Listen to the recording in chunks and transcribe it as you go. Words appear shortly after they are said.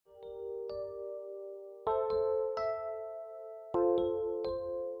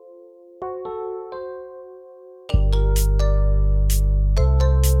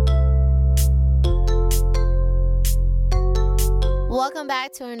welcome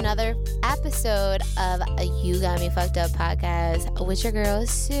back to another episode of a You Got Me Fucked Up podcast with your girl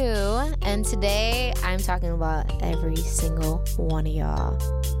Sue. And today I'm talking about every single one of y'all.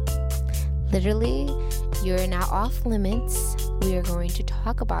 Literally, you're now off limits. We are going to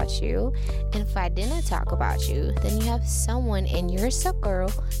talk about you. And if I didn't talk about you, then you have someone in your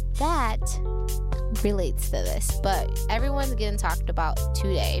circle that relates to this. But everyone's getting talked about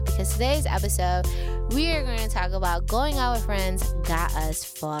today because today's episode, we are going to talk about going out with friends got us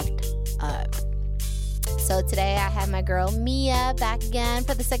fucked up. So today I have my girl Mia back again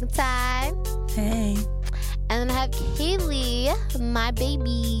for the second time. Hey. And then I have Kaylee, my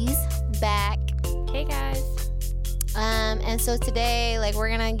babies, back. Hey guys. And so today, like, we're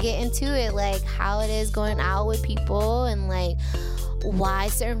gonna get into it, like how it is going out with people and like why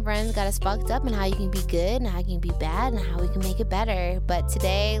certain friends got us fucked up and how you can be good and how you can be bad and how we can make it better. But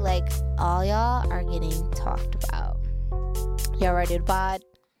today, like, all y'all are getting talked about. Y'all ready to pod?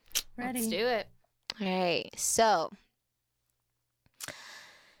 Ready. Let's do it. All right. So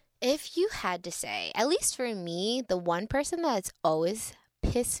if you had to say, at least for me, the one person that's always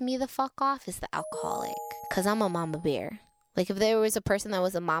pissed me the fuck off is the alcoholic. Because I'm a mama bear. Like, if there was a person that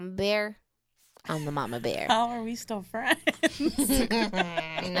was a mama bear, I'm the mama bear. How are we still friends?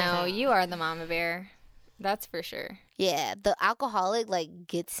 No, you are the mama bear. That's for sure. Yeah, the alcoholic, like,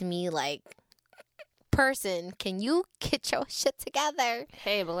 gets me, like, person, can you get your shit together?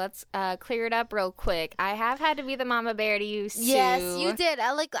 Hey, but let's clear it up real quick. I have had to be the mama bear to you, Sue. Yes, you did.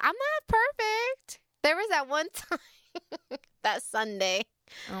 I'm not perfect. There was that one time, that Sunday,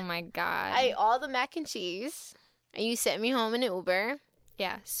 Oh my God. I ate all the mac and cheese, and you sent me home in an Uber.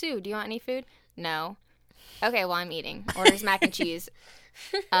 Yeah. Sue, do you want any food? No. Okay, well, I'm eating. Orders mac and cheese.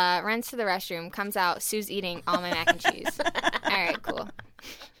 Runs to the restroom, comes out, Sue's eating all my mac and cheese. All right, cool.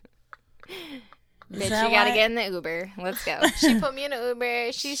 Bitch, you gotta get in the Uber. Let's go. She put me in an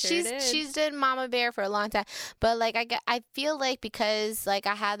Uber. She's did. been mama bear for a long time. But like I feel like because like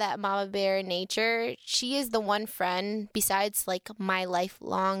I have that mama bear nature, she is the one friend besides like my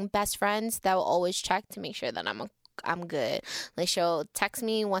lifelong best friends that will always check to make sure that I'm good. Like, she'll text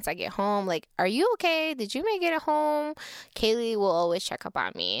me once I get home, like, are you okay? Did you make it at home? Kaylee will always check up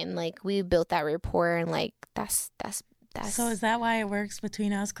on me, and like we built that rapport, and like that's So is that why it works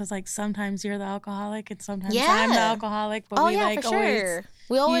between us? Because like sometimes you're the alcoholic and sometimes Yeah. I'm the alcoholic. But we like for sure.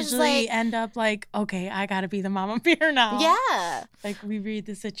 We always usually like end up like, okay, I gotta be the mama bear now. yeah. Like we read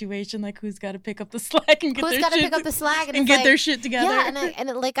the situation, like who's got to pick up the slack and get Who's their got to shit pick up the slack and it's get like, their shit together. Yeah, and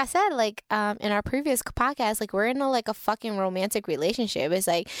like I said, like in our previous podcast, like we're in a fucking romantic relationship. It's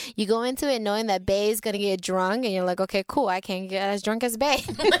like you go into it knowing that Bae is gonna get drunk, and you're like, okay, cool, I can't get as drunk as Bae.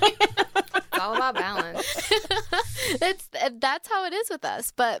 It's all about balance. That's how it is with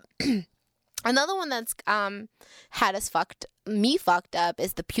us. But another one that's had us fucked up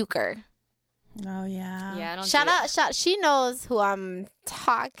is the puker. Oh yeah. Yeah, I don't Shout do it. out, she knows who I'm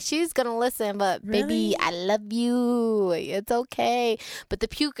she's gonna listen, but Really? baby, I love you. It's okay. But the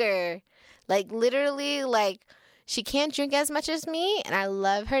puker, like literally, like she can't drink as much as me, and I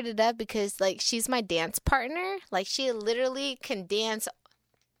love her to death because like she's my dance partner. Like she literally can dance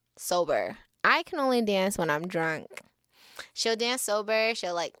sober. I can only dance when I'm drunk. She'll dance sober,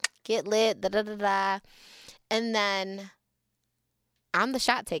 she'll like get lit, da da da da. And then I'm the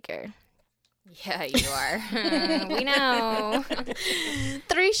shot taker. Yeah, you are. We know.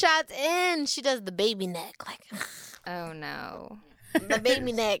 3 shots in, she does the baby neck, like Oh no. the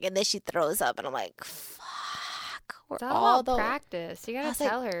baby neck, and then she throws up, and I'm like, fuck. We're It's all about the practice. You I gotta was like-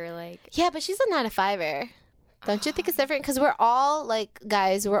 tell her, like, yeah, but she's a 9 to 5er. Don't you think it's different? Because we're all like,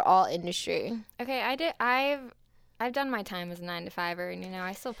 guys, we're all industry. okay, I've done my time as a 9 to 5er, and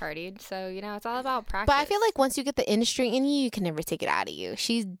I still partied. So it's all about practice. But I feel like once you get the industry in you, you can never take it out of you.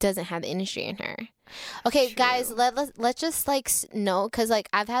 She doesn't have the industry in her. Okay, True. guys, let's just like know, because like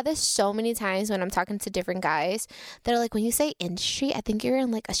I've had this so many times when I'm talking to different guys that are like, when you say industry, I think you're in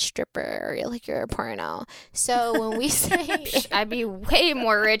like a stripper or you're a porno. So when we say, I'd be way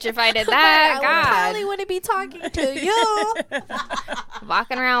more rich if I did I that. probably God, wouldn't be talking to you.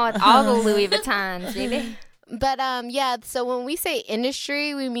 walking around with all the Louis Vuittons, baby. But yeah, so when we say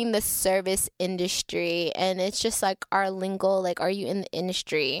industry, we mean the service industry, and it's just like our lingo, like, are you in the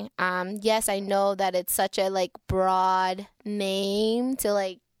industry? Yes, I know that it's such a like broad name to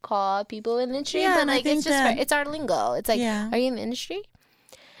like call people in the industry, Yeah, but and I like think it's just that- it's our lingo. It's like, Yeah. are you in the industry?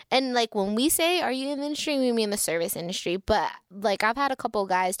 And like when we say are you in the industry, we mean the service industry. But like I've had a couple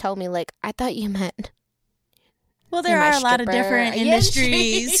guys tell me like, I thought you meant Well, there Am I are a lot of stripper? different Yeah,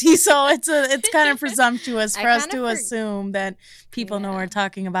 industries, so it's kind of presumptuous for I us kinda to assume that people know we're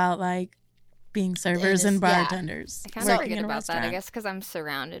talking about like being servers and bartenders. I kind of working forget in a about that. I restaurant. guess because I'm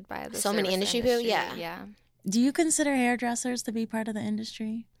surrounded by So many industry people, yeah. Yeah. Do you consider hairdressers to be part of the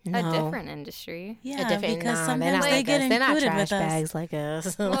industry? No. A different industry. Yeah, different, because they're sometimes not they like get us. They're not included trash with us. bags like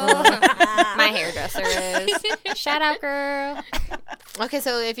us. My hairdresser is. Shout out, girl. Okay,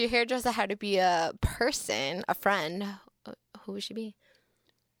 so if your hairdresser had to be a person, a friend, who would she be?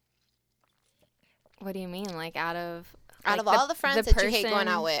 What do you mean? Like out of All the friends that you hate going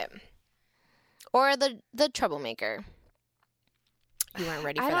out with, or the troublemaker. You weren't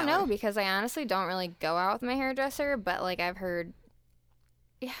ready for that. I don't know one. because I honestly don't really go out with my hairdresser, but like I've heard.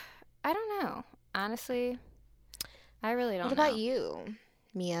 Yeah, I don't know. Honestly, I really don't. What know. about you,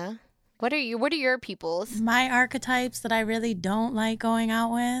 Mia? What are your peoples? My archetypes that I really don't like going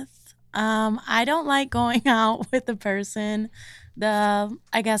out with. I don't like going out with the person,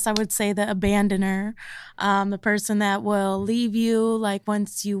 I guess I would say the abandoner, the person that will leave you like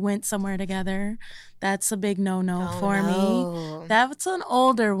once you went somewhere together. That's a big no-no for me. That's an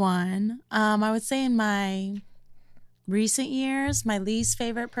older one. I would say in my recent years, my least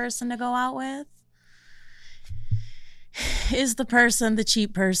favorite person to go out with is the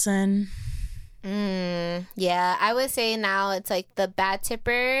cheap person. Yeah, I would say now it's like the bad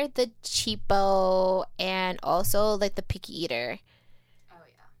tipper, the cheapo, and also like the picky eater. Oh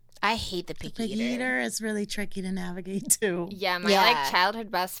yeah, I hate the picky eater. Is really tricky to navigate too. Yeah, my like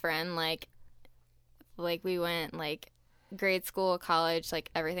childhood best friend, like we went like grade school, college, like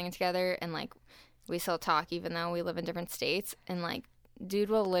everything together, and like we still talk even though we live in different states, and like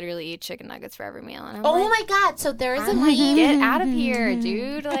dude will literally eat chicken nuggets for every meal. And I'm my god! So there is a like, meme. Get out of here,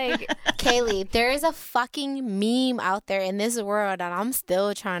 dude! Like, Kaylee, there is a fucking meme out there in this world that I'm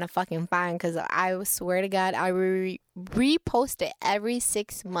still trying to fucking find because I swear to God, I repost it every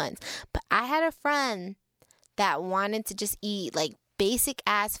 6 months. But I had a friend that wanted to just eat like basic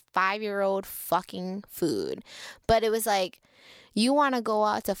ass 5-year-old fucking food, but it was like. You want to go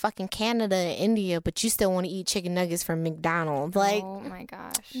out to fucking Canada and India, but you still want to eat chicken nuggets from McDonald's. Like, oh my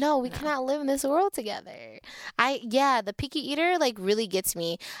gosh. No, we cannot live in this world together. The picky eater, like, really gets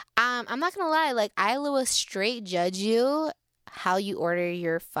me. I'm not going to lie. Like, I will straight judge you how you order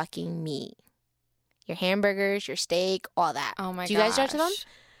your fucking meat. Your hamburgers, your steak, all that. Oh my gosh. Do you guys judge them?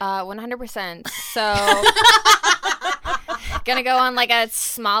 100%. So... Gonna go on like a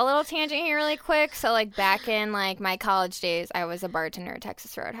small little tangent here really quick. So like back in like my college days, I was a bartender at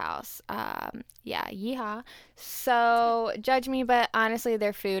Texas Roadhouse. Yeehaw. So judge me, but honestly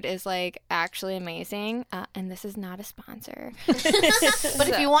their food is like actually amazing. And this is not a sponsor. But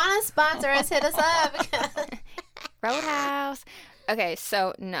if you want to sponsor us, hit us up. Roadhouse. Okay,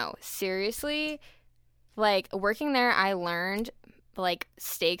 so no, seriously, like working there I learned like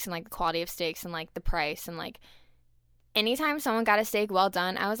steaks and like the quality of steaks and like the price and like anytime someone got a steak well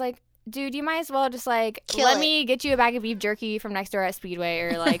done, I was like, dude, you might as well just like let me get you a bag of beef jerky from next door at Speedway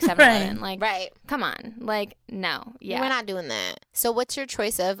or like 7-Eleven. Like, come on. Like, no. Yeah. We're not doing that. So what's your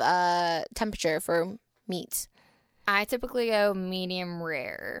choice of temperature for meats? I typically go medium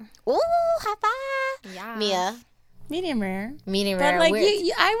rare. Ooh, high five. Yeah. Mia? Medium rare. Medium rare. But like,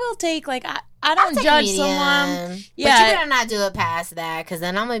 I will take like, I don't judge someone. Yeah. But you better not do it past that because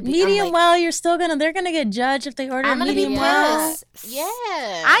then I'm going to be. Medium well, they're going to get judged if they order medium well. Yeah.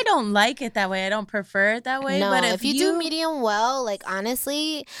 I don't like it that way. I don't prefer it that way. No, but if you do medium well, like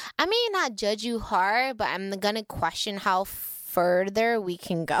honestly, I may not judge you hard, but I'm going to question how further we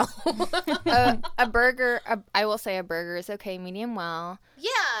can go. A burger, I will say a burger is okay, medium well.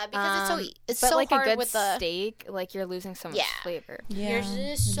 Yeah, because it's but so like hard a good with the steak, like you're losing so much flavor. Yeah,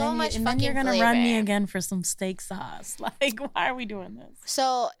 there's so much fucking flavor. And then you're gonna run me again for some steak sauce. Like, why are we doing this?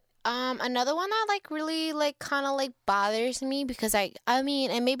 So, another one that like really like kind of like bothers me because I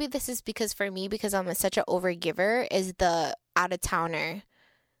mean, and maybe this is because for me because I'm such an overgiver is the out of towner.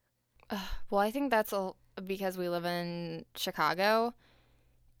 Well, I think that's because we live in Chicago,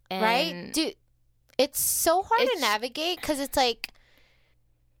 and right, dude. It's so hard to navigate because it's like.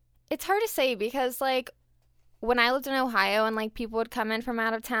 It's hard to say because, like, when I lived in Ohio and, like, people would come in from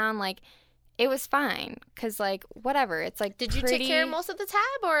out of town, like, it was fine. Because, like, whatever. It's, like, Did you take care of most of the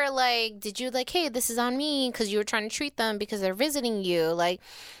tab? Or, like, did you, like, hey, this is on me because you were trying to treat them because they're visiting you? Like,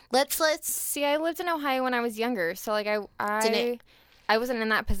 let's... See, I lived in Ohio when I was younger. So, like, I wasn't in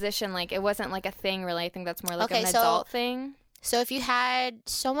that position. Like, it wasn't, like, a thing, really. I think that's more, like, an adult thing. So if you had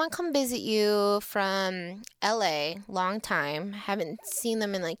someone come visit you from LA, long time, haven't seen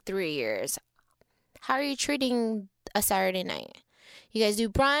them in like 3 years, how are you treating a Saturday night? You guys do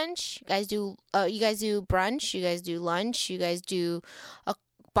brunch? You guys do brunch? You guys do lunch? You guys do a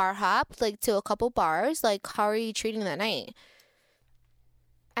bar hop like to a couple bars? Like how are you treating that night?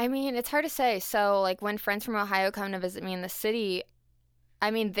 I mean, it's hard to say. So, like, when friends from Ohio come to visit me in the city,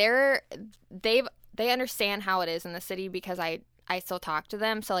 I mean, they understand how it is in the city because I still talk to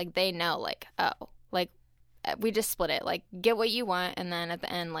them. So, like, they know, like, oh, like, we just split it. Like, get what you want, and then at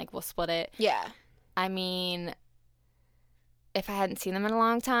the end, like, we'll split it. Yeah. I mean, if I hadn't seen them in a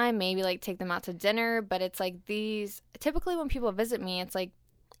long time, maybe, like, take them out to dinner. But it's, like, typically when people visit me, it's, like.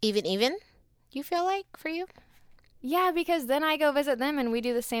 Even? You feel like, for you? Yeah, because then I go visit them and we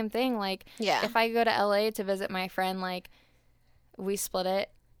do the same thing. Like, Yeah. if I go to LA to visit my friend, like, we split it.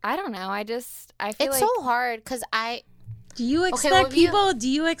 I don't know. I feel It's like so hard because Do you expect Do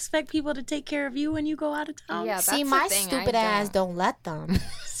you expect people to take care of you when you go out of town? Yeah, see, that's my the thing, stupid ass don't let them.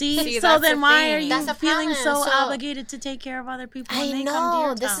 See, so that's then the why thing. are you That's the feeling problem. so So- obligated to take care of other people when I they come to your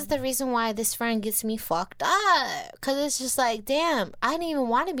know. This town? is the reason why this friend gets me fucked up. Because it's just like, damn, I didn't even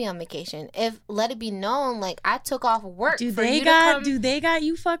want to be on vacation. Let it be known, like, I took off work Do for they you to come. got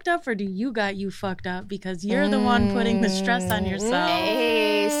you fucked up, or do you got you fucked up because you're the one putting the stress on yourself?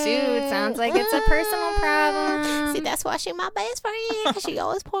 Hey, Sue, it sounds like it's a personal problem. See, that's why she my best friend. Because she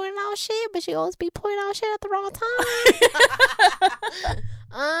always pointing out shit, but she always be pointing out shit at the wrong time.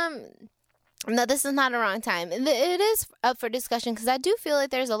 No, this is not a wrong time. It is up for discussion because I do feel like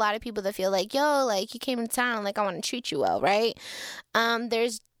there's a lot of people that feel like, yo, like, you came to town, like, I want to treat you well, right?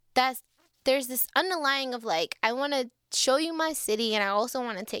 There's this underlying of, like, I want to show you my city and I also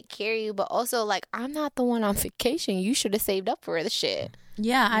want to take care of you, but also, like, I'm not the one on vacation. You should have saved up for the shit.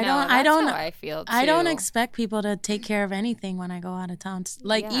 Yeah, I No, don't. that's how I feel, I don't too. expect people to take care of anything when I go out of town.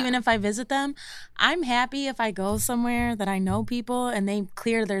 Like, Yeah. even if I visit them, I'm happy if I go somewhere that I know people and they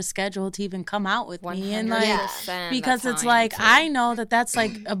clear their schedule to even come out with me. And like, 100%, because that's it's how I am, like, too. I know that that's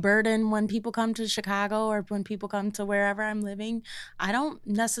like a burden when people come to Chicago or when people come to wherever I'm living. I don't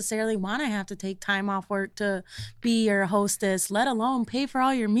necessarily want to have to take time off work to be your hostess, let alone pay for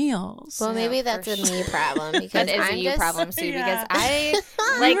all your meals. Well, maybe for that's a sure. me problem because That is I'm a you just, problem, Sue, Yeah. because I,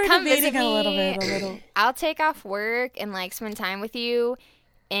 We like, were come visit debating me. a little. I'll take off work and, like, spend time with you.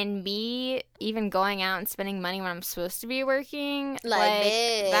 And me even going out and spending money when I'm supposed to be working, like,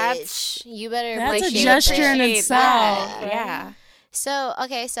 bitch, that's you better That's a appreciate gesture in that. itself. Yeah. Yeah. So,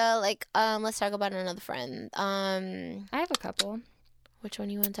 okay, so, like, let's talk about another friend. I have a couple. Which one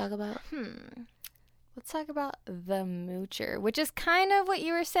you want to talk about? Let's talk about the moocher, which is kind of what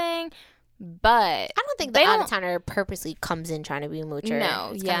you were saying, but I don't think the they out don't- of towner purposely comes in trying to be a moocher.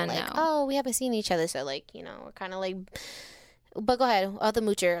 No, It's yeah, kinda like, no. oh, we haven't seen each other, so, like, you know, we're kind of like. But go ahead, the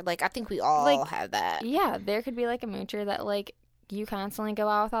moocher. Like, I think we all Like, have that. yeah, there could be like a moocher that like you constantly go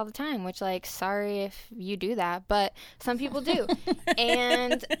out with all the time, which like sorry if you do that, but some people do.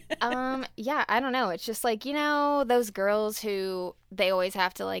 And yeah, I don't know. It's just like, you know, those girls who they always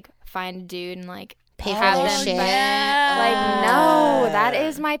have to like find a dude and like Pay for have their them shit. buy- Like, no, that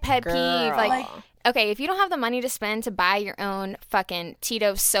is my pet peeve. Girl. Like, okay, if you don't have the money to spend to buy your own fucking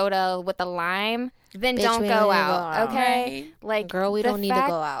Tito soda with a lime, then Bitch, don't we go don't need to out, go out. okay? Like, Girl, we the don't need to fact-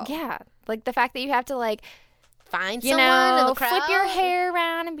 go out. Yeah, like the fact that you have to like, Find you someone in know, the crowd. flip your hair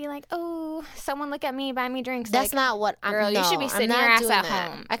around and be like, oh, someone look at me, buy me drinks. That's like, not what I'm. girl, you should be I'm sitting not your ass doing at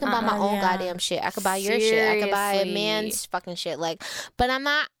that. home. I can buy my own Yeah. goddamn shit. I could buy your shit. I could buy a Seriously. man's fucking shit. Like, but I'm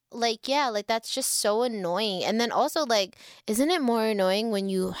not. Like, yeah, like, that's just so annoying. And then also, like, isn't it more annoying when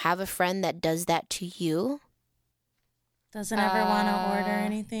you have a friend that does that to you? Doesn't ever want to order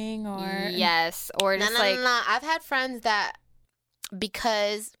anything or Yes, or No, just no, like, no, no. I've had friends that,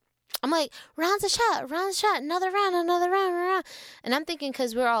 because I'm like, rounds a shot, another round. And I'm thinking,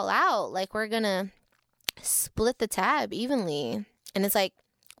 because we're all out, like, we're going to split the tab evenly. And it's like,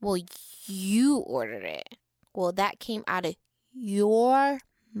 well, you ordered it. Well, that came out of your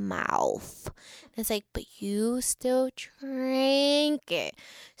mouth. And it's like, but you still drank it.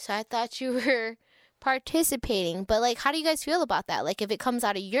 So I thought you were participating. But, like, how do you guys feel about that? Like, if it comes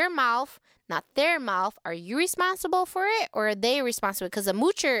out of your mouth, not their mouth, are you responsible for it, or are they responsible? Because a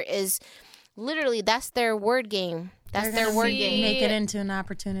moocher is literally, that's their word game. That's they're their gonna word see- game. make it into an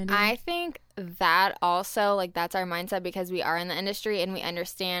opportunity. I think that also, like, that's our mindset because we are in the industry and we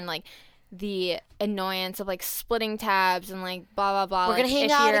understand, like, the annoyance of, like, splitting tabs and, like, blah, blah, blah. We're like, gonna hang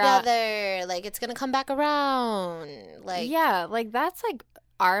if out you're together. Like, it's gonna come back around. Like, yeah, like, that's, like,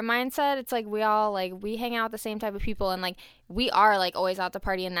 our mindset. It's, like, we all, like, we hang out with the same type of people and, like, we are, like, always out to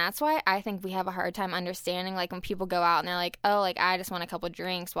party. And that's why I think we have a hard time understanding, like, when people go out and they're like, oh, like, I just want a couple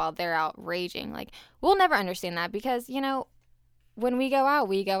drinks while they're out raging. Like, we'll never understand that because, you know, when we go out,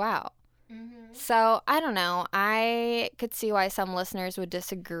 we go out. So, I don't know. I could see why some listeners would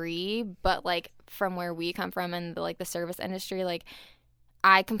disagree, but, like, from where we come from and, like, the service industry, like,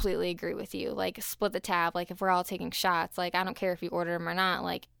 I completely agree with you. Like, split the tab. Like, if we're all taking shots, like, I don't care if you order them or not.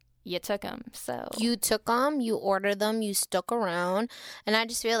 Like, you took them. So You took them, you ordered them, you stuck around. And I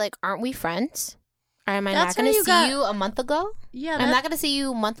just feel like, aren't we friends? Or am I That's not going why to see you a month ago? Yeah, I'm not going to see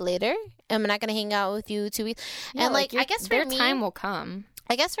you a month later. I'm not going to hang out with you 2 weeks. yeah, And like I guess for their me, time will come.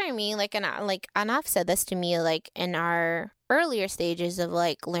 I guess for me, like, and I've said this to me, like, in our earlier stages of,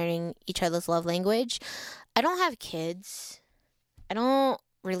 like, learning each other's love language. I don't have kids. I don't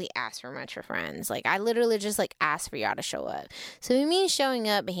really ask for much for friends. Like, I literally just, like, ask for y'all to show up. So it means showing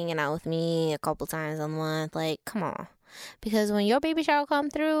up and hanging out with me a couple times a month. Like, come on. Because when your baby shower come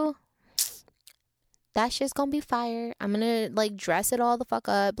through, that shit's gonna be fire. I'm gonna, like, dress it all the fuck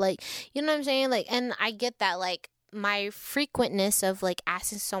up. Like, you know what I'm saying? Like, and I get that, like, my frequentness of, like,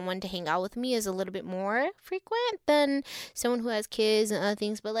 asking someone to hang out with me is a little bit more frequent than someone who has kids and other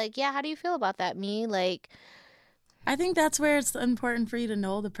things. But, like, yeah, how do you feel about that, me? Like, I think that's where it's important for you to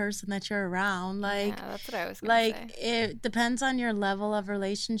know the person that you're around. Like, yeah, that's what I was going to say. it depends on your level of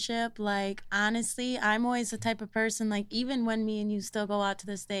relationship. Like, honestly, I'm always the type of person, like, even when me and you still go out to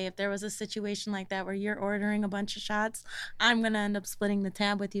this day, if there was a situation like that where you're ordering a bunch of shots, I'm going to end up splitting the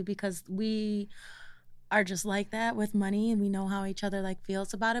tab with you because we are just like that with money and we know how each other, like,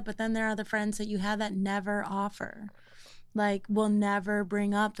 feels about it. But then there are the friends that you have that never offer. Like, will never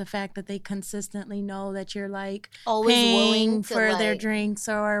bring up the fact that they consistently know that you're, like, always willing paying to, for their like, drinks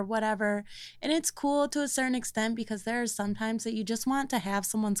or whatever. And it's cool to a certain extent because there are sometimes that you just want to have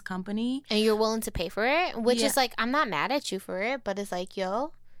someone's company. and you're willing to pay for it, which Yeah. is, like, I'm not mad at you for it, but it's like,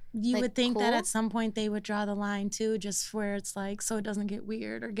 yo, You like, would think that cool. at some point they would draw the line too, just where it's like, so it doesn't get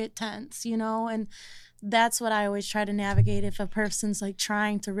weird or get tense, you know? And that's what I always try to navigate if a person's, like,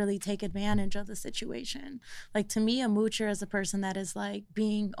 trying to really take advantage of the situation. Like, to me, a moocher is a person that is, like,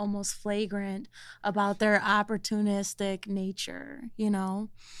 being almost flagrant about their opportunistic nature, you know?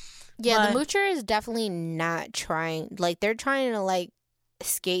 yeah, the But- moocher is definitely not trying, like, they're trying to, like,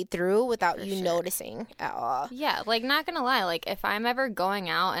 skate through without For you sure. noticing at all. Yeah, like, not gonna lie, like, if I'm ever going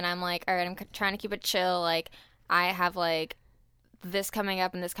out and I'm like, all right, I'm trying to keep it chill, like, I have, like, this coming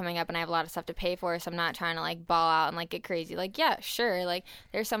up and this coming up and I have a lot of stuff to pay for, so I'm not trying to, like, ball out and, like, get crazy. Like, yeah, sure, like,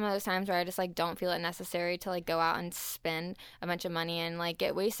 there's some of those times where I just, like, don't feel it necessary to, like, go out and spend a bunch of money and, like,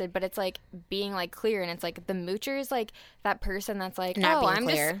 get wasted, but it's, like, being, like, clear, and it's, like, the moocher is, like, that person that's like, Not being I'm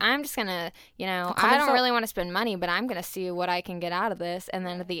clear. just gonna, you know, Coming I don't from- really want to spend money, but I'm gonna see what I can get out of this, and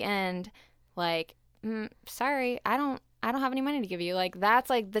then at the end, like, sorry, I don't have any money to give you. Like, that's,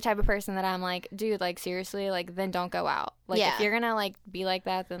 like, the type of person that I'm like, dude, like, seriously, like, then don't go out. Like, Yeah. if you're gonna, like, be like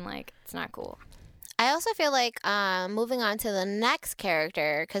that, then, like, it's not cool. I also feel like moving on to the next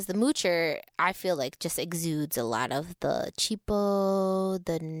character, because the moocher, I feel like, just exudes a lot of the cheapo,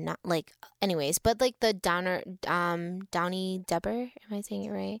 the not, like, anyways, but, like, the Downer, Downey Debber, am I saying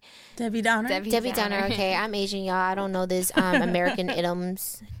it right? Debbie Downer? Debbie Downer, okay, I'm Asian, y'all. I don't know this American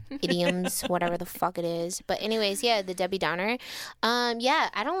idioms, whatever the fuck it is. But anyways, yeah, the Debbie Downer. Yeah,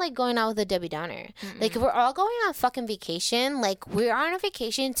 I don't like going out with a Debbie Downer. Like, if we're all going on fucking vacation, like, we're on a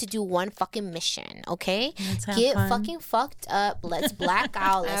vacation to do one fucking mission, okay? Let's have Get fun. fucking fucked up. Let's black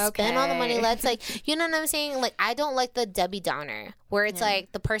out. Let's spend all the money. Okay. Let's, like, you know what I'm saying? Like, I don't like the Debbie Downer where it's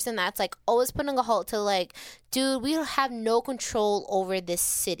like the person that's, like, always putting a halt to, like, dude, we have no control over this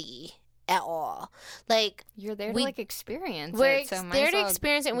city at all. Like, You're there to, we- like, experience we're it, so might there as to well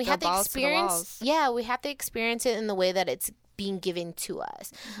experience it, and we go have to balls to the experience. walls. Yeah, we have to experience it in the way that it's being given to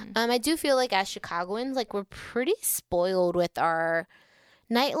us. I do feel like as Chicagoans, like, we're pretty spoiled with our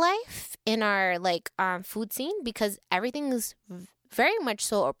nightlife in our, like, food scene, because everything is very much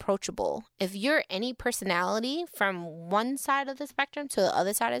so approachable. If you're any personality from one side of the spectrum to the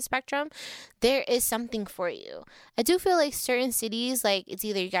other side of the spectrum, there is something for you. I do feel like certain cities, like, it's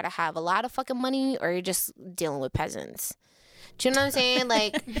either you gotta have a lot of fucking money or you're just dealing with peasants. Do you know what I'm saying?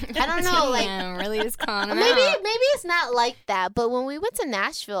 Like, I don't know, like, Damn, really just calling them maybe out. it's not like that, but when we went to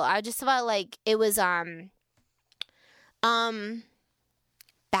Nashville, I just felt like it was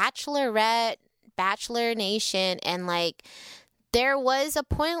Bachelorette, Bachelor Nation, and, like, there was a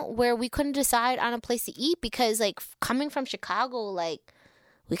point where we couldn't decide on a place to eat because, like, coming from Chicago, like,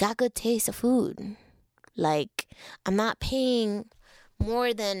 we got good taste of food. Like, I'm not paying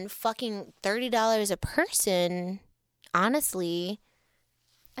more than fucking $30 a person, honestly.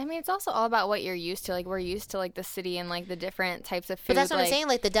 I mean, it's also all about what you're used to. Like, we're used to, like, the city and, like, the different types of food. But that's what like, I'm saying,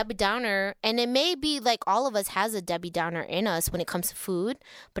 like, the Debbie Downer, and it may be, like, all of us has a Debbie Downer in us when it comes to food,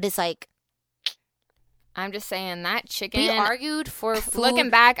 but it's like, I'm just saying that chicken. We argued for food. Looking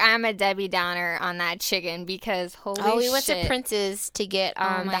back, I'm a Debbie Downer on that chicken because holy shit. We went to Prince's to get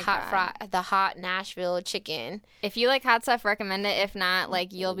Oh my the hot Nashville chicken. If you like hot stuff, recommend it. If not,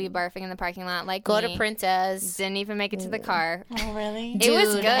 like you'll be barfing in the parking lot like Go me. to Princess. Didn't even make it to the car. Oh, really? It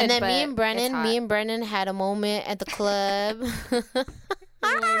was good, And then but me it's hot. and Brennan had a moment at the club.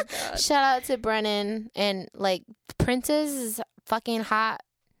 Oh my God. Shout out to Brennan. And like Princess is fucking hot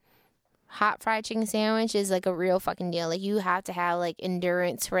fried chicken sandwich is like a real fucking deal. Like you have to have like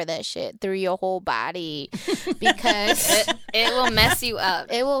endurance for that shit through your whole body because It will mess you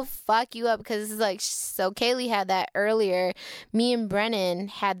up. it will fuck you up because it's like, so Kaylee had that earlier. Me and Brennan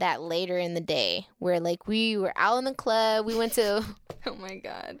had that later in the day where like we were out in the club. We went to, Oh my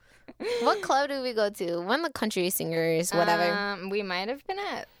God. what club did we go to? One of the country singers, whatever. We might have been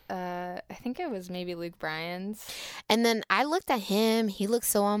at, I think it was maybe Luke Bryan's. And then I looked at him. He looked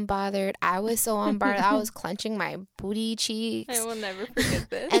so unbothered. I was so unbothered. I was clenching my booty cheeks. I will never forget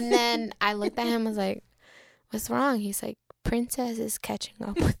this. And then I looked at him. I was like, "What's wrong?" He's like, "Princess is catching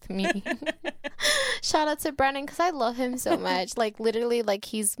up with me." Shout out to Brennan because I love him so much. Like literally, like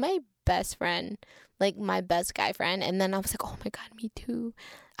he's my best friend, like my best guy friend. And then I was like, "Oh my God, me too."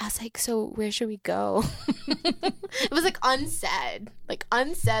 I was like, "So where should we go?" It was like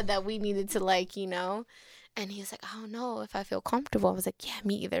unsaid that we needed to like, you know. And he was like, "I don't know if I feel comfortable." I was like, "Yeah,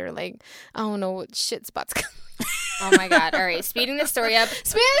 me either." Like, I don't know what shit spots. Oh my God. All right. Speeding the story up.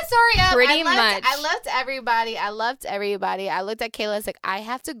 Speeding the story up. Pretty much. I left everybody. I looked at Kayla. I was like, "I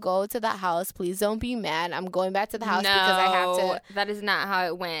have to go to the house. Please don't be mad. I'm going back to the house because I have to." That is not how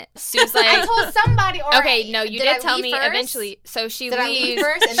it went. Sue's like, I told somebody. Or okay, no, you did I tell leave me first? eventually. So she Did I leave leaves.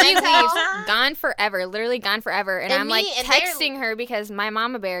 first and She then tell? leaves, gone forever, literally gone forever. And And I'm me like and they're- texting her because my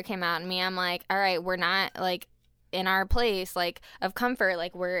mama bear came out, and me, I'm like, all right, we're not like in our place like of comfort,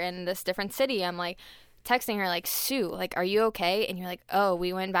 like we're in this different city. I'm like texting her like, Sue, like, are you okay? And you're like, oh,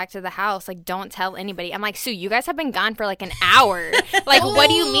 we went back to the house, like don't tell anybody. I'm like, Sue, you guys have been gone for like an hour. Like, what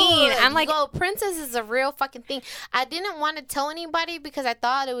do you mean? I'm like, "Yo, Princess is a real fucking thing." I didn't want to tell anybody because I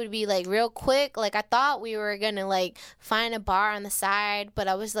thought it would be like real quick. Like I thought we were gonna like find a bar on the side, but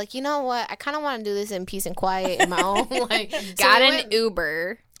I was like, you know what? I kind of want to do this in peace and quiet in my own. Like, got we an went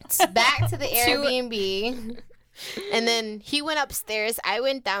Uber back to the Airbnb. And then he went upstairs. I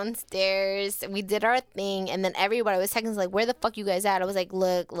went downstairs. We did our thing. And then everybody was texting like, "Where the fuck you guys at?" I was like,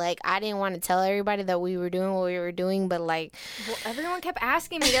 "Look, like I didn't want to tell everybody that we were doing what we were doing, but like." well, everyone kept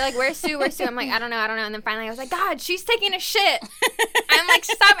asking me. They're like, "Where's Sue? Where's Sue?" I'm like, I don't know. And then finally I was like, God, she's taking a shit. I'm like,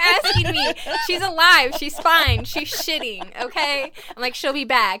 stop asking me. She's alive. She's fine. She's shitting, okay? I'm like, she'll be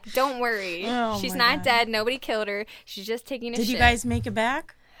back. Don't worry. Oh She's my not God. dead. Nobody killed her. She's just taking a shit. Did you guys make it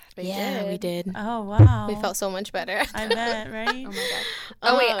back? They Yeah, we did. did. Oh, wow. We felt so much better. I bet, right? Oh my God.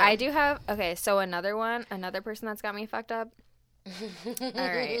 Oh wait, Uh. I do have. Okay, so another person that's got me fucked up. All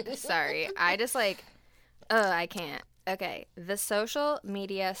right, sorry. I just like, I can't. Okay, the social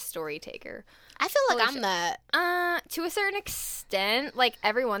media story taker. I feel like Holy I'm shit. that. To a certain extent, like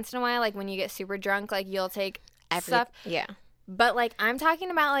every once in a while, like when you get super drunk, like you'll take stuff. Yeah. But like I'm talking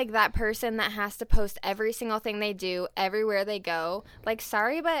about like that person that has to post every single thing they do everywhere they go. Like,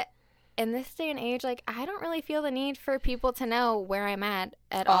 sorry, but in this day and age, like I don't really feel the need for people to know where I'm at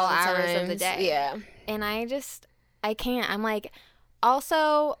all the hours of the times. day. Yeah. And I can't. I'm like,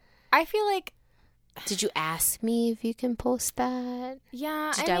 also, I feel like, Did you ask me if you can post that?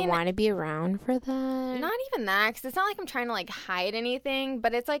 yeah, Did I I mean, want to be around for that? not even that, because it's not like I'm trying to like hide anything,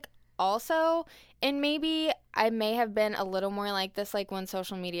 but it's like also, and maybe I may have been a little more like this like when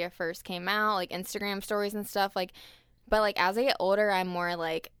social media first came out, like Instagram stories and stuff, like, but like as I get older, I'm more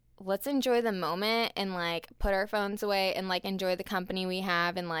like, let's enjoy the moment and like put our phones away and like enjoy the company we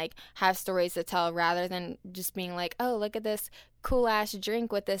have and like have stories to tell rather than just being like, oh, look at this cool ass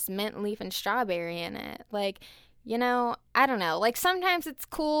drink with this mint leaf and strawberry in it. Like, you know, I don't know. Like sometimes it's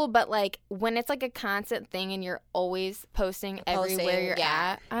cool, but like when it's like a constant thing and you're always posting everywhere you're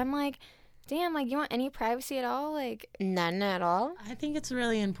yeah. at, I'm like, damn, like you want any privacy at all? Like, None at all. I think it's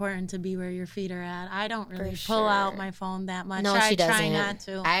really important to be where your feet are at. I don't really For pull out sure. my phone that much. No, I she doesn't. try not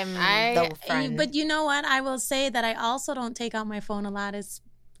to. I'm I- the friend. But you know what? I will say that I also don't take out my phone a lot. Is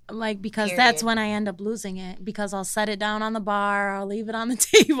like because Period. that's when I end up losing it because I'll set it down on the bar, I'll leave it on the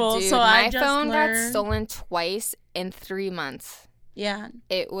table. dude, so my I just phone got learned- stolen twice in 3 months. Yeah,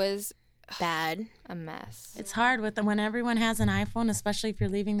 It was Bad. a mess. it's hard with when everyone has an iPhone, especially if you're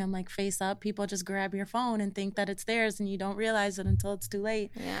leaving them like face up. People just grab your phone and think that it's theirs, and you don't realize it until it's too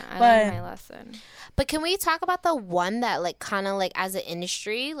late. Yeah, I But- learned my lesson. But can we talk about the one that like kind of like as an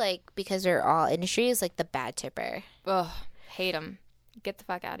industry, like because they're all industry, is like the bad tipper? Ugh, hate them. Get the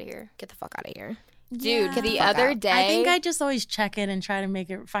fuck out of here. Get the fuck out of here. Dude, Get the the fuck other out. day. I think I just always check it and try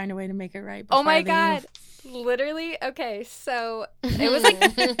to find a way to make it right. Oh before I my leave. God. Literally. Okay. So it was like,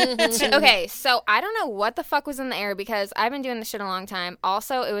 okay. So I don't know what the fuck was in the air because I've been doing this shit a long time.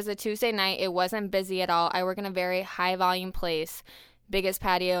 Also, it was a Tuesday night. It wasn't busy at all. I work in a very high volume place, biggest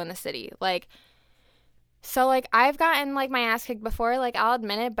patio in the city. Like, so like I've gotten like my ass kicked before. Like I'll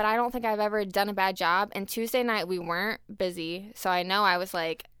admit it, but I don't think I've ever done a bad job. And Tuesday night we weren't busy. So I know I was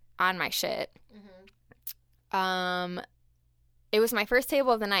like on my shit. It was my first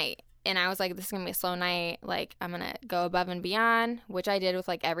table of the night. And I was like, this is going to be a slow night. Like, I'm going to go above and beyond, which I did with,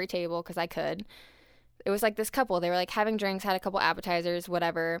 like, every table because I could. It was, like, this couple. They were, like, having drinks, had a couple appetizers,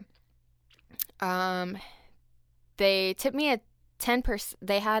 whatever. They tipped me 10%.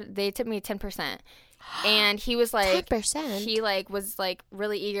 They tipped me 10%. And he was, like... 10%? He, like, was, like,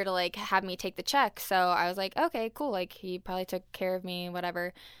 really eager to, like, have me take the check. So I was like, okay, cool. Like, he probably took care of me,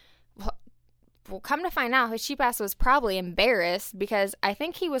 whatever. Well, come to find out, his cheap ass was probably embarrassed because I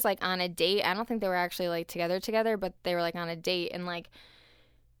think he was, like, on a date. I don't think they were actually, like, together, but they were, like, on a date. And, like,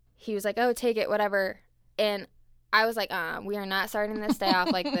 he was like, oh, take it, whatever. And I was like, we are not starting this day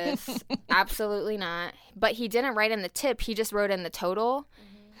off like this. Absolutely not. But he didn't write in the tip. He just wrote in the total.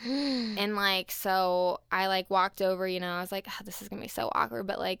 And, like, so I, like, walked over, you know, I was like, oh, this is going to be so awkward.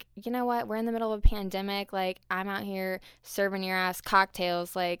 But, like, you know what? We're in the middle of a pandemic. Like, I'm out here serving your ass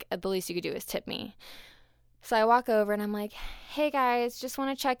cocktails. Like, the least you could do is tip me. So I walk over and I'm like, hey, guys, just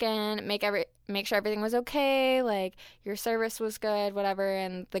want to check in, make sure everything was okay. Like, your service was good, whatever.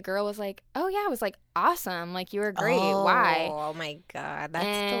 And the girl was like, oh, yeah, it was, like, awesome. Like, you were great. Why? Oh, my God.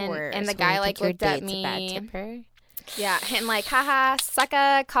 That's the worst. And the When guy, you like, think looked your at date's a bad me. tipper. Yeah, and like, haha,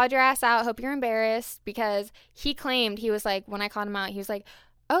 sucka, called your ass out. Hope you're embarrassed because he claimed, he was like, when I called him out, he was like,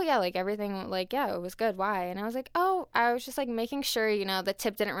 oh, yeah, like everything, like, yeah, it was good. Why? And I was like, oh, I was just like making sure, you know, the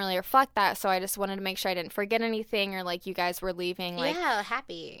tip didn't really reflect that. So I just wanted to make sure I didn't forget anything or like you guys were leaving like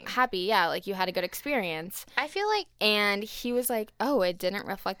happy. Yeah, like you had a good experience. I feel like. And he was like, oh, it didn't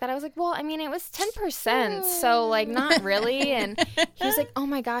reflect that. I was like, well, I mean, it was 10%. So like, not really. And he was like, oh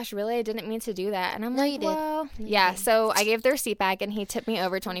my gosh, really? I didn't mean to do that. And I'm No, like, you did. well, yeah. So I gave their receipt back and he tipped me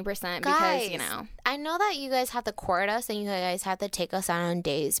over 20% because, you know. I know that you guys have to court us and you guys have to take us out on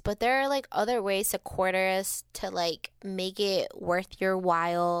dates, but there are like other ways to court us to like make it worth your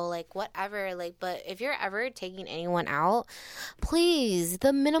while, like whatever. Like, but if you're ever taking anyone out, please,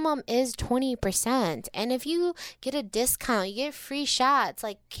 the minimum is 20%. And if you get a discount, you get free shots.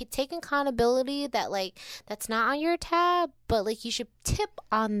 Like, take accountability that like that's not on your tab, but like you should tip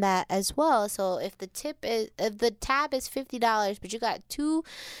on that as well. So if the tab is $50, but you got two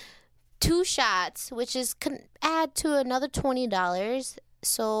shots, which is can add to another $20,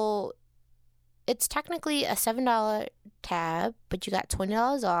 so it's technically a $7 tab, but you got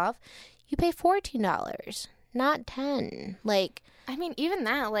 $20 off. You pay $14, not $10. Like, I mean, even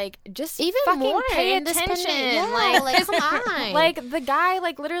that, like, just even fucking more pay in this attention. pandemic. Like, come on. Like, the guy,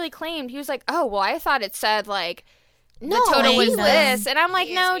 like, literally claimed, he was like, oh, well, I thought it said, like, no, the total was he this. And I'm like,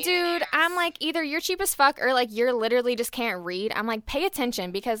 he no, is being an dude. ass. I'm like, either you're cheap as fuck or, like, you're literally just can't read. I'm like, pay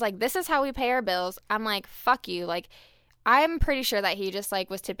attention because, like, this is how we pay our bills. I'm like, fuck you. Like, I'm pretty sure that he just, like,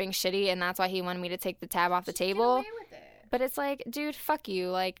 was tipping shitty and that's why he wanted me to take the tab off the table. But it's like, dude, fuck you.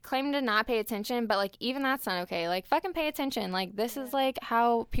 Like, claim to not pay attention, but, like, even that's not okay. Like, fucking pay attention. Like, this is, like,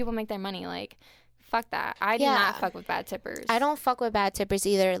 how people make their money. Like, fuck that. I do not fuck with bad tippers. I don't fuck with bad tippers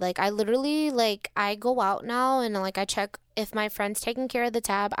either. Like, I literally, like, I go out now and, like, I check if my friend's taking care of the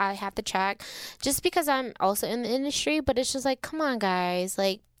tab. I have to check just because I'm also in the industry. But it's just like, come on, guys.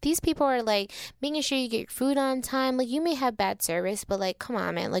 Like, these people are, like, making sure you get your food on time. Like, you may have bad service, but, like, come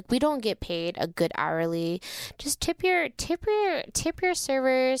on, man. Like, we don't get paid a good hourly. Just tip your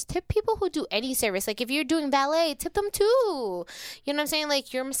servers. Tip people who do any service. Like, if you're doing valet, tip them too. You know what I'm saying?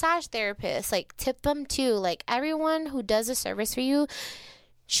 Like, your massage therapist, like, tip them too. Like, everyone who does a service for you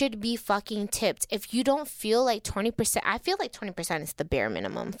should be fucking tipped. If you don't feel like 20%, I feel like 20% is the bare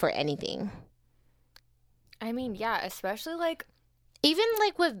minimum for anything. I mean, yeah, especially, like, even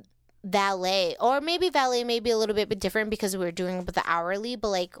like with valet, or maybe valet may be a little bit different because we're doing with the hourly, but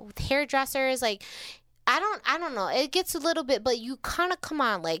like with hairdressers, like I don't know, it gets a little bit, but you kind of, come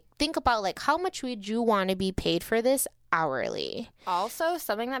on, like think about like how much would you want to be paid for this hourly. Also,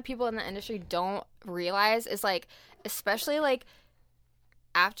 something that people in the industry don't realize is like, especially like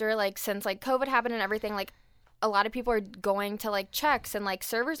after like since like COVID happened and everything, like a lot of people are going to like checks and like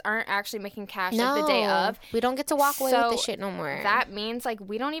servers aren't actually making cash like the day of. We don't get to walk away with this shit no more. That means like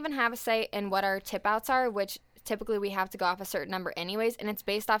we don't even have a say in what our tip outs are, which typically we have to go off a certain number anyways, and it's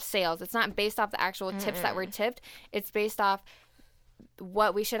based off sales. It's not based off the actual tips that were tipped. It's based off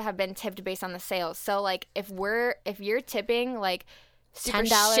what we should have been tipped based on the sales. So like if you're tipping like super $10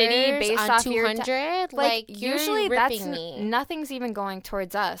 shitty based on off 200, like you're usually that's ripping me. Nothing's even going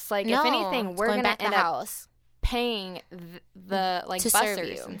towards us. Like No, if anything, it's we're going gonna back to end the up house paying the like to serve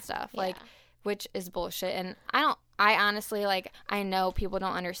bussers you. and stuff, Yeah. like, which is bullshit. And I honestly, like, I know people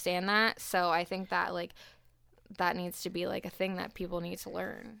don't understand that, so I think that like that needs to be like a thing that people need to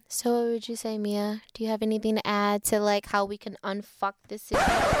learn. So what would you say, Mia? Do you have anything to add to like how we can unfuck this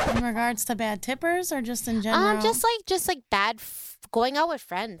situation? In regards to bad tippers or just in general? Just like bad going out with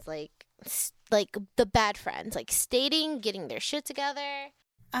friends, like the bad friends, like stating, getting their shit together.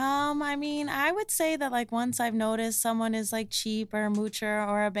 I mean, I would say that like once I've noticed someone is like cheap or a moocher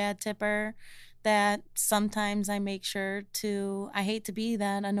or a bad tipper, that sometimes I make sure to, I hate to be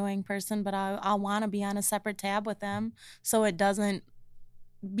that annoying person, but I'll want to be on a separate tab with them so it doesn't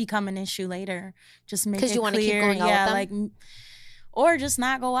become an issue later. Just make it clear. Because you want to keep going out with them? Or just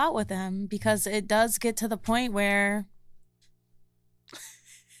not go out with them, because it does get to the point where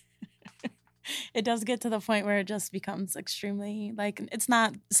it just becomes extremely, like, it's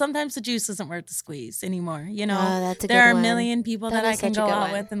not, sometimes the juice isn't worth the squeeze anymore, you know? Oh, that's a there good are a one. million people that I is can such a go good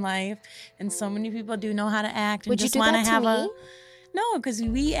out one. with in life, and so many people do know how to act and Would you just do want to that have to me? No, because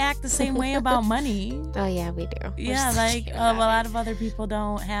we act the same way about money. Oh yeah, we do. We're Yeah, such like good a at lot it. of other people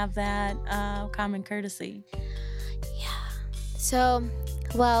don't have that common courtesy. So,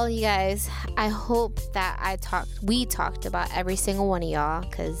 well, you guys, I hope that we talked about every single one of y'all,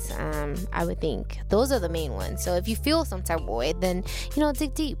 because I would think those are the main ones. So if you feel some type of way, then,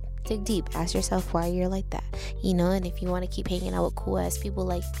 dig deep. Dig deep. Ask yourself why you're like that, and if you want to keep hanging out with cool ass people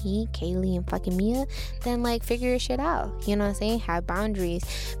like me, Kaylee, and fucking Mia, then like figure your shit out. You know what I'm saying? Have boundaries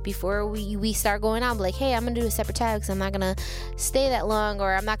before we start going out. Be like, hey, I'm gonna do a separate tab because I'm not gonna stay that long,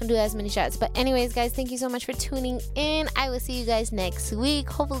 or I'm not gonna do as many shots. But anyways, guys, thank you so much for tuning in. I will see you guys next week.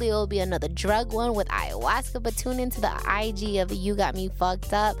 Hopefully it will be another drug one with ayahuasca, but tune into the IG of You Got Me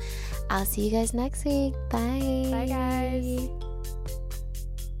Fucked Up. I'll see you guys next week. Bye. Bye, guys.